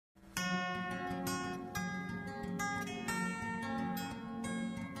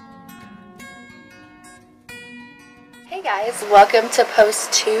Hey guys, welcome to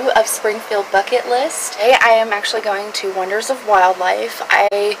post 2 of Springfield Bucket List. Today I am actually going to Wonders of Wildlife.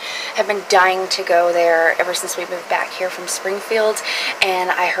 I have been dying to go there ever since we moved back here from Springfield,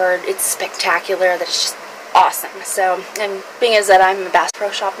 and I heard it's spectacular, that it's just awesome. So, and being as that I'm a Bass Pro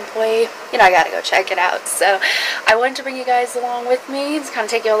Shop employee, you know, I gotta go check it out. So I wanted to bring you guys along with me, just kind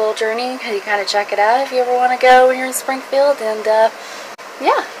of take you on a little journey, you kind of check it out if you ever want to go when you're in Springfield, and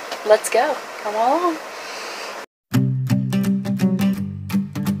yeah, let's go. Come along.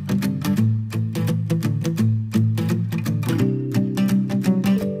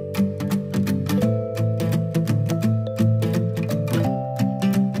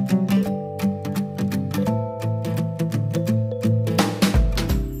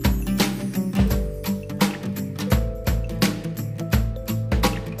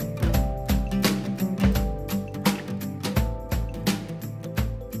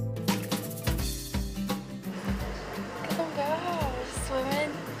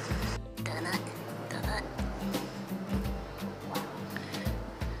 Swimming.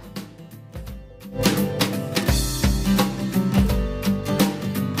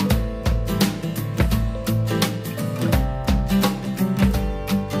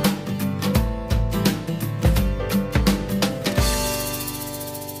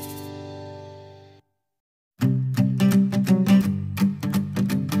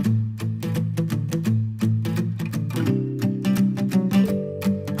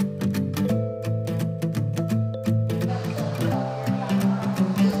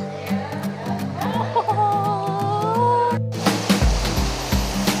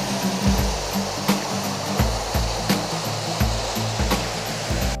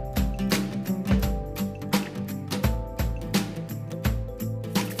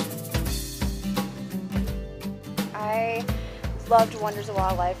 I loved Wonders of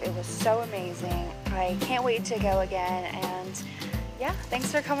Wildlife. It was so amazing. I can't wait to go again, and yeah,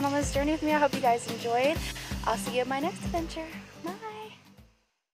 thanks for coming on this journey with me. I hope you guys enjoyed. I'll see you in my next adventure. Bye.